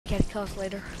can't kill us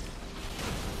later.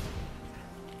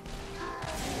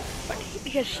 But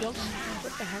he has shields.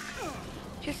 What the heck?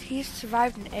 Just he's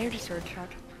survived an energy sword shot.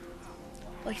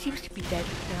 Well, he seems to be dead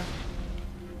now.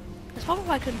 That's probably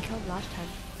why I couldn't kill him last time.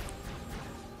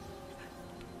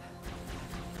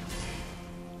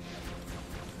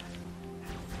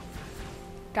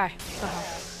 Die.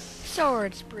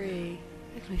 Sword spree.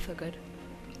 Makes me feel good.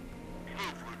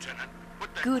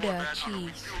 Gouda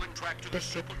cheese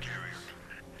biscuit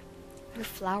with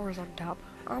flowers on top.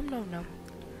 No.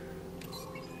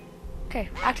 Okay,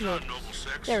 activate.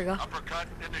 There we go.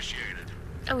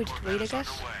 And we just wait, I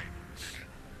guess.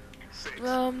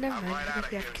 Never mind. I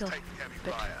guess we have to kill him.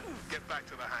 Get back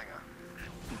to the hangar.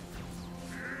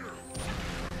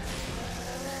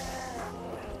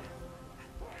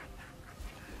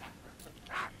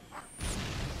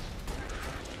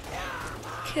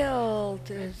 Kill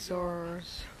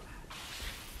dinosaurs.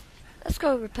 Let's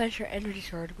go replenish our energy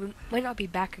sword. We might not be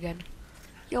back again.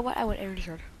 You know what? I want energy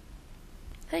sword.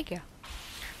 Thank you.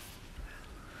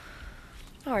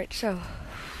 Alright, so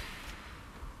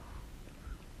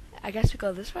I guess we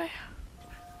go this way.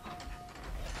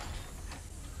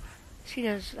 Seeing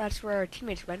as that's where our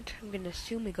teammates went, I'm gonna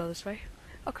assume we go this way.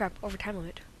 Oh crap, overtime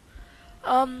limit.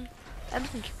 I'm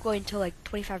just gonna keep going until like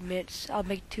 25 minutes. I'll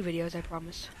make 2 videos, I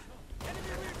promise.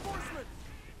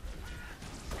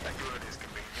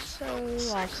 So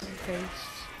awesome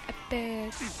face.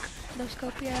 Epic. No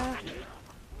scope, yeah.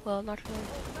 Well, not really.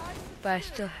 But I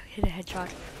still hit a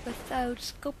headshot without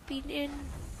scoping in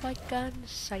my gun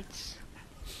sights.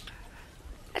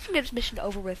 I just want to get this mission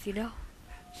over with, you know?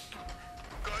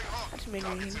 That's the main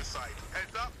reason.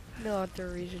 No other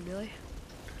reason, really.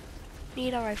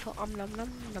 Need a rifle. Nom nom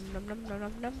nom nom nom nom nom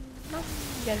nom nom.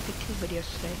 Gotta make 2 videos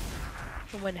today.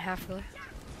 1.5 really.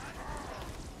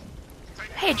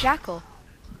 Hey, Jackal!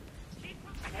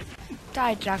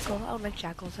 Die, Jackal. I don't like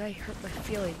jackals. They hurt my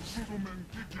feelings.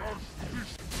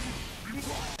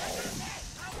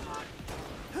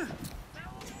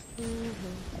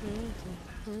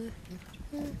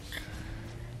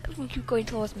 I'm gonna keep going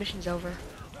until this mission's over.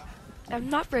 I'm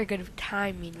not very good at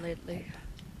timing lately.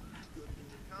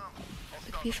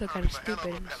 Makes me feel kind of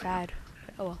stupid and sad.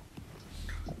 But oh well.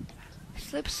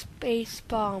 Slip space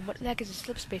bomb. What the heck is a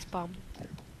slip space bomb?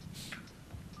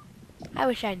 I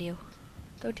wish I knew.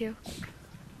 Don't you?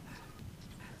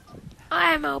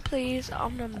 Ammo, please.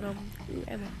 Nom nom. Ooh,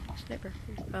 ammo. Sniper.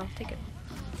 I'll take it.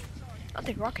 I'll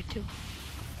take rocket too.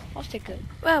 I'll take it.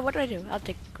 Well, what do? I'll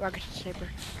take rocket and sniper.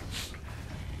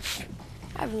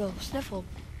 I have a little sniffle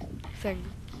thing.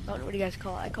 I don't know what you guys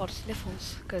call it. I call it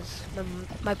sniffles because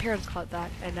my parents call it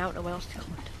that, and I don't know what else to call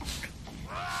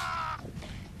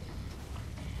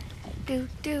it. Do.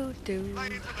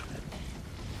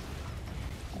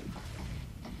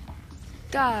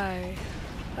 Die.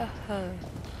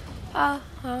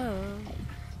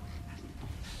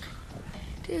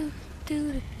 Do.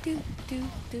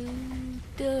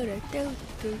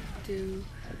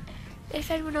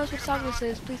 If anyone knows what song this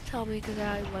is, please tell me because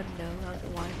I want to know. I don't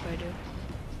know why, but I do.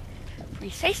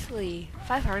 Precisely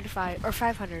 505 or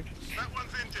 500.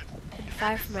 And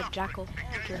 5 from a jackal.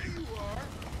 Sure.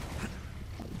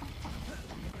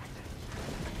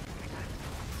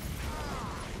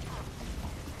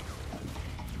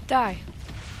 Die.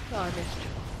 Oh, I missed.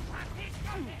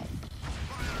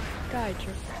 Die,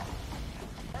 jerk.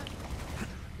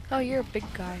 Oh, you're a big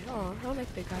guy. Oh, I don't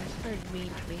like big guys. They're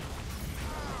mean to me.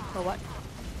 Oh, what?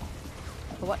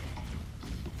 Oh, what?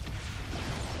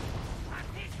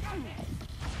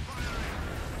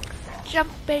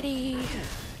 Jumpity!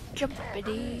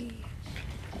 Jumpity!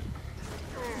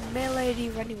 Melee,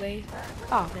 run away.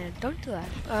 Oh man, don't do that.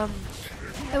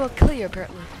 It will kill you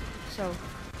apparently. So,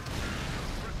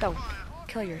 don't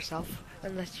kill yourself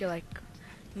unless you're like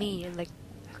me and like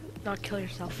not kill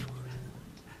yourself.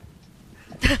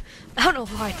 I don't know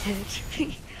why I did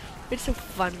it. It's so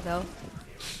fun though.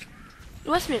 I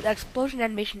must admit, that explosion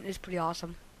animation is pretty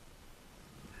awesome.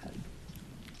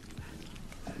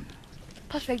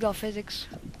 Plus ragdoll physics.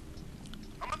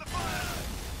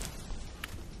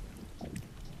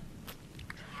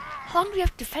 How long do we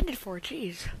have to defend it for?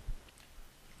 Jeez.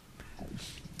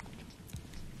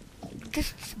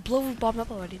 Just blow the bomb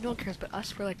up already. No one cares about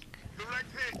us. We're like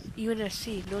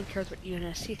UNSC. No one cares about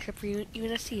UNSC except for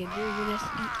UNSC and you're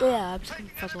UNSC. Yeah, I'm just getting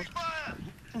puzzled.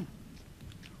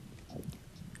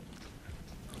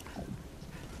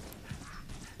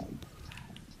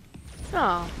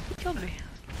 Oh, he killed me.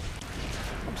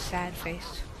 I'm sad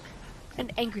face.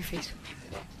 And angry face.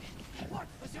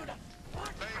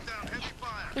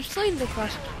 I'm still in the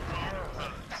quest.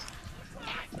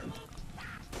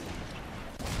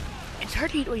 It's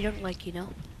hard to eat what you don't like, you know?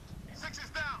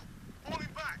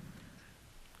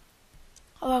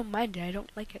 I don't mind it, I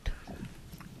don't like it.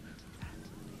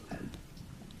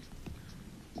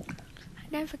 I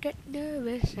never get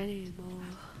nervous anymore.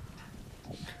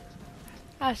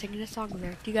 I was singing a song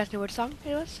there. Do you guys know what song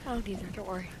it was? I don't either, don't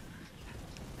worry.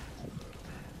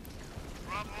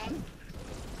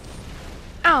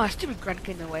 Oh, a stupid grunt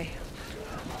getting in the way.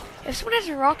 If someone has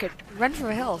a rocket, run for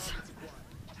the hills.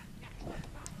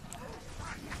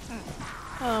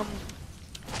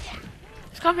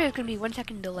 This combat is gonna be 1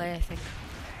 second delay, I think.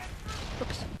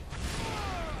 Oops.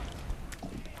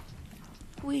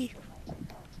 Wee.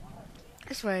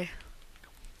 This way.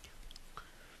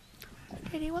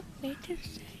 Did you want me to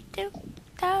say do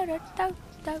do do do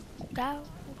do do?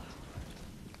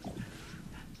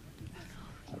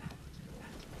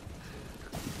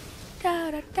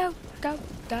 Da da da da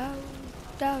da da da da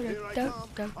da da.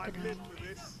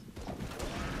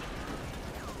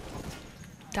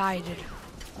 Died.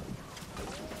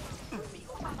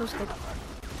 No scope.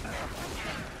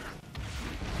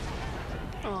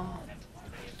 Oh.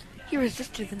 He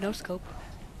resisted the no scope.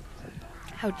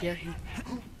 How dare he?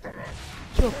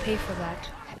 He will pay for that.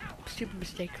 Stupid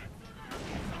mistake.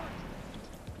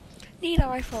 Need a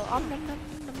rifle. Nom, nom, nom,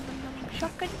 nom, nom.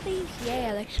 Shotgun, please. Yeah,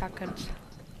 I like shotguns.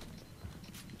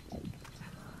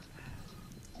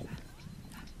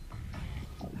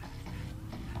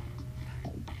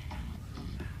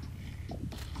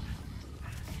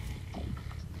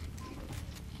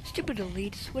 Stupid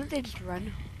elites. What if they just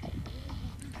run?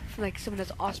 From like someone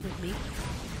as awesome as me.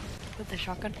 With the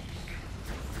shotgun.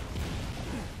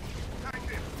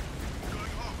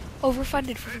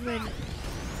 Overfunded for the win.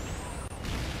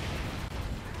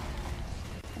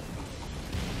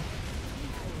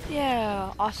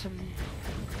 Yeah,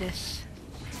 awesomeness.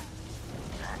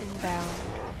 Inbound.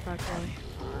 Not really.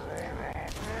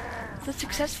 The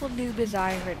successful noob is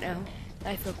I right now.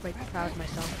 I feel quite proud of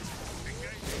myself.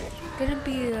 Gonna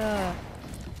be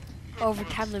over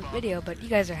time limit video, but you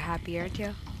guys are happy, aren't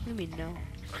you? I mean, no.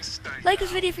 Like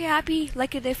this video if you're happy,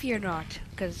 like it if you're not.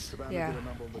 Cause, yeah.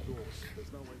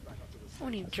 How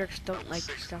many jerks don't like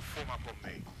stuff?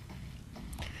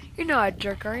 You're not a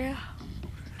jerk, are you?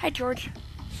 Hi, George.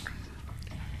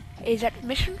 Is that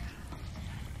mission?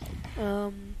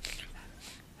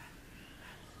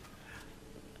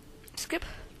 Skip?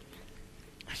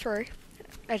 Sorry.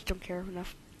 I just don't care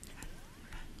enough.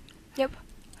 Yep.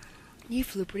 You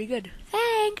flew pretty good.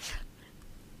 Thanks!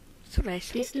 So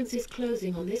nice. Distance is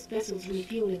closing on this vessel's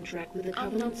refueling track with the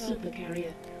Covenant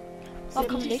supercarrier.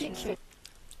 Accommodations.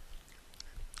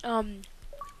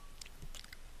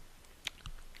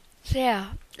 So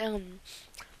yeah,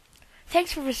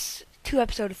 thanks for this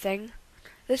 2-episode thing.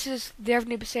 This is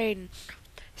TheOtherNoob saying,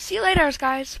 see you later,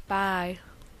 guys. Bye.